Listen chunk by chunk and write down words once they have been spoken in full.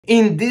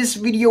In this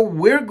video,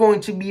 we're going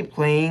to be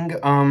playing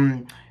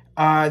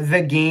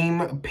the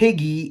game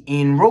Piggy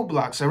in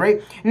Roblox, all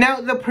right?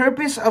 Now, the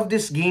purpose of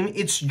this game,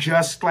 it's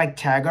just like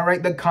tag, all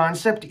right? The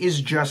concept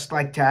is just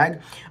like tag.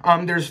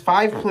 There's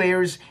 5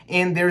 players,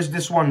 and there's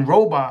this one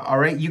robot, all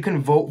right? You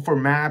can vote for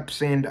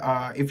maps and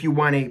if you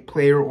want a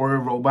player or a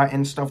robot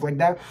and stuff like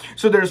that.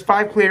 So there's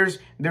 5 players,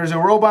 there's a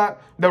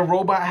robot. The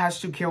robot has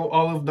to kill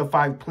all of the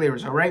 5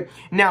 players, all right?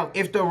 Now,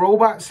 if the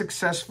robot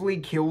successfully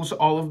kills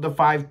all of the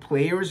 5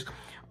 players,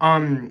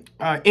 in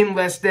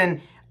less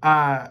than,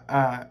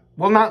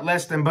 well, not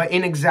less than, but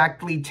in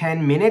exactly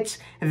 10 minutes,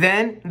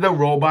 then the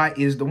robot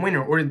is the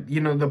winner, or, you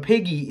know, the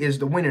piggy is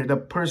the winner, the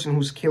person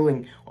who's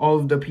killing all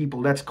of the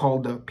people. That's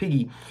called the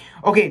piggy.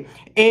 Okay,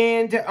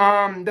 and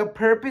the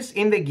purpose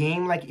in the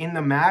game, like in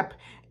the map,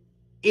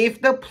 if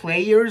the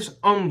players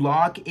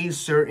unlock a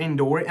certain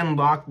door,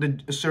 unlock the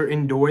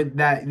certain door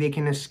that they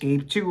can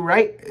escape to,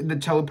 right, the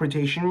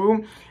teleportation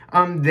room,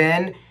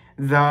 then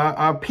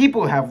the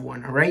people have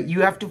one, all right?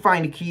 You have to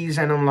find keys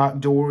and unlock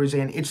doors,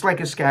 and it's like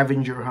a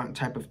scavenger hunt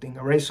type of thing,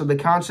 all right? So the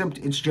concept,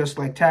 it's just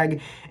like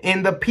tag,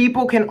 and the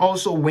people can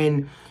also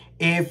win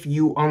if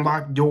you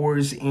unlock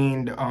doors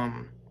and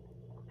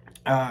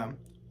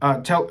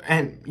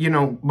you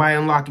know, by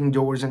unlocking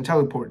doors and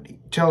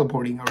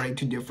teleporting, all right,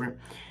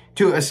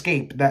 to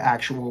escape the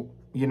actual,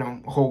 you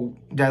know, whole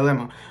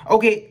dilemma.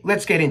 Okay,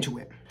 let's get into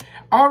it.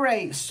 All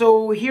right,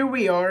 so here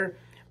we are.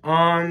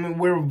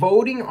 We're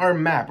voting our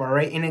map, all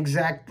right, in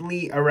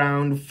exactly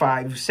around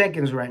 5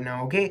 seconds right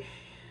now, okay?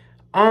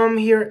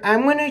 Here,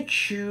 I'm gonna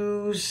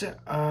choose,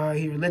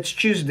 here, let's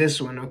choose this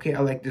one, okay?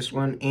 I like this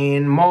one,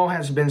 and mall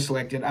has been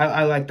selected.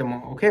 I like the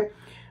mall, okay?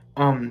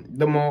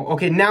 The mall,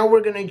 okay, now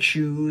we're gonna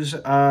choose,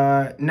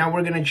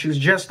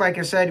 just like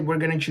I said, we're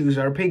gonna choose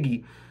our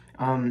piggy.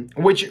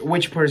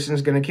 Which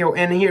person's gonna kill,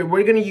 and here,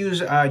 we're gonna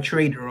use,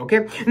 trader,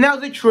 okay? Now,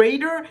 the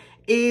trader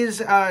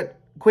is,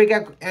 quick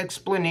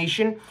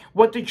explanation.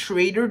 What the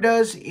trader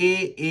does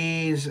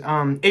is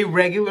a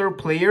regular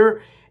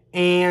player,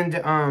 and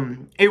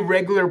a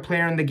regular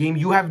player in the game,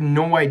 you have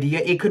no idea.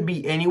 It could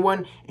be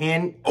anyone,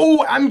 and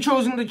oh, I'm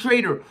choosing the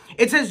trader.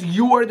 It says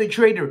you are the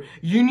trader.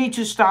 You need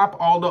to stop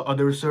all the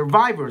other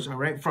survivors, all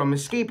right, from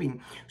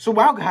escaping. So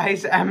wow,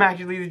 guys, I'm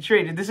actually the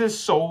trader. This is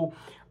so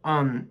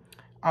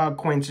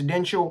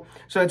coincidental.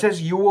 So it says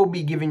you will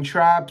be given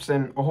traps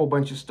and a whole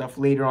bunch of stuff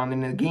later on in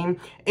the game.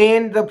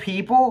 And the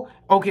people,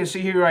 okay, so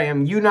here I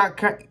am. You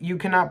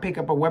cannot pick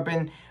up a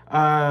weapon.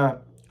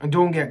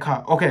 Don't get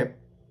caught. Okay,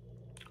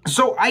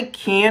 so I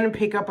can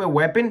pick up a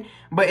weapon,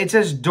 but it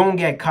says don't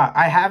get caught.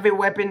 I have a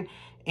weapon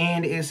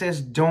and it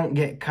says don't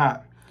get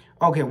caught.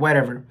 Okay,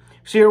 whatever.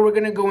 So here we're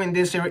gonna go in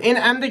this area, and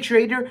I'm the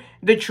trader.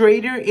 The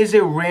trader is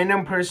a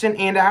random person,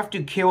 and I have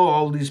to kill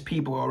all these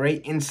people, all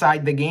right,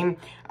 inside the game.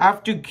 I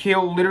have to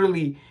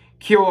literally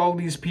kill all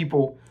these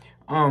people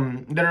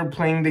that are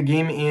playing the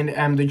game, and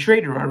I'm the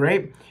trader, all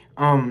right?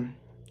 I'm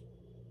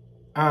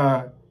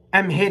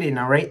hidden,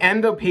 all right?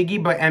 I'm the piggy,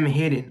 but I'm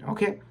hidden,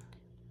 okay?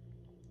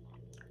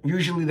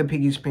 Usually the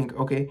piggy's pink,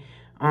 okay?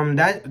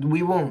 That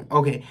we won't,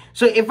 okay.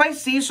 So if I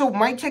see, so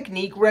my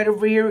technique right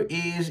over here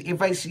is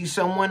if I see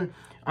someone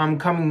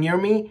coming near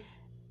me,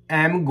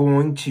 I'm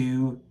going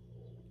to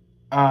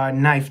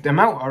knife them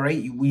out, all right,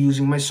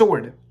 using my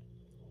sword.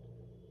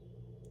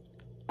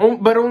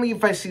 But only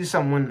if I see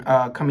someone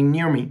coming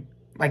near me,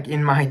 like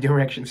in my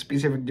direction,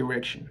 specific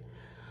direction.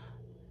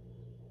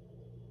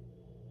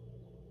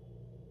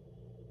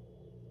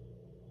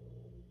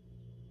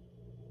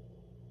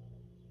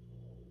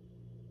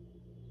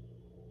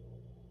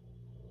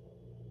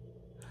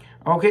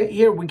 Okay,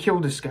 here, we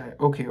killed this guy.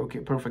 Okay,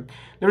 perfect.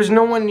 There's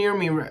no one near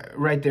me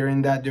right there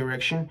in that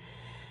direction.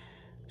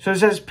 So it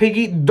says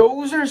Piggy.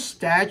 Those are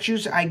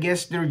statues. I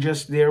guess they're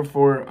just there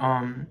for,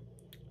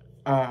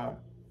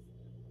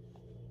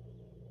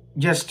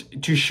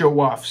 just to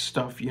show off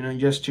stuff, you know,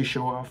 just to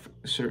show off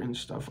certain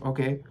stuff,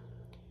 okay?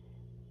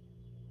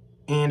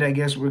 And I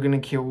guess we're gonna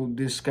kill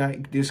this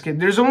guy, this kid.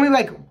 There's only,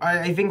 like,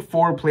 I think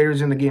 4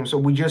 players in the game, so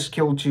we just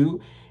killed 2.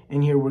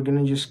 And here, we're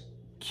gonna just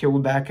kill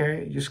that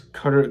guy, just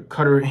cut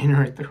her in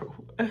her throat.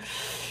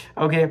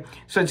 Okay,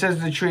 so it says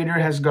the trader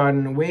has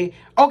gotten away.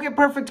 Okay,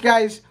 perfect,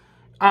 guys.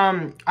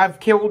 I've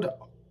killed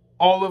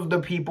all of the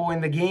people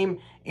in the game,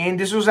 and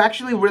this was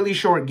actually a really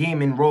short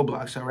game in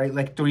Roblox, all right,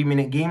 like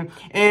 3-minute game.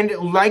 And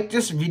like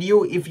this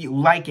video if you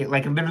like it,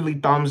 like literally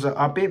thumbs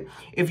up it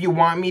if you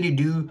want me to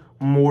do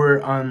more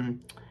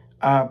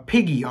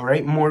Piggy, all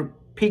right, more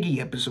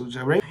Piggy episodes,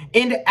 all right.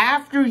 And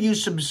after you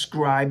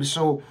subscribe,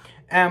 so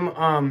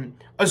I'm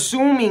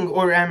assuming,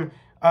 or I'm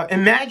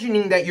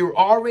imagining that you're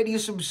already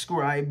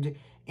subscribed,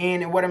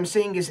 and what I'm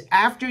saying is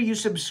after you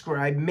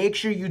subscribe, make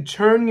sure you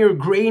turn your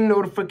gray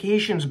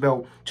notifications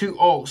bell to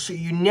all, so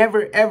you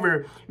never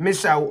ever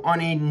miss out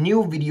on a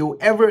new video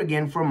ever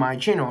again from my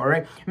channel, all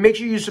right? Make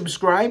sure you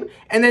subscribe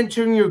and then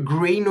turn your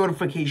gray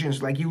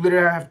notifications. Like you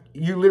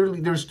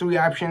literally there's 3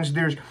 options.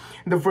 There's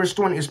the first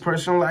one is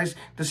personalized,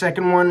 the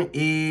second one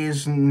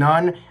is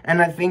none,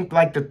 and I think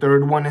like the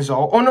third one is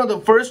all. Oh no, the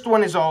first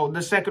one is all,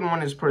 the second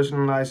one is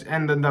personalized,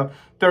 and then the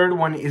third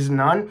one is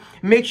none.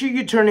 Make sure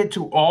you turn it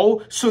to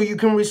all so you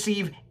can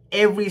receive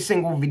every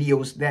single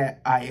videos that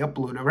I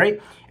upload, all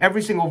right?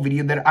 Every single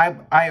video that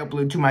I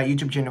upload to my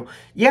YouTube channel.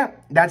 Yeah,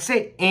 that's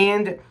it.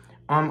 And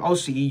I'll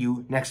see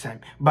you next time.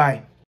 Bye.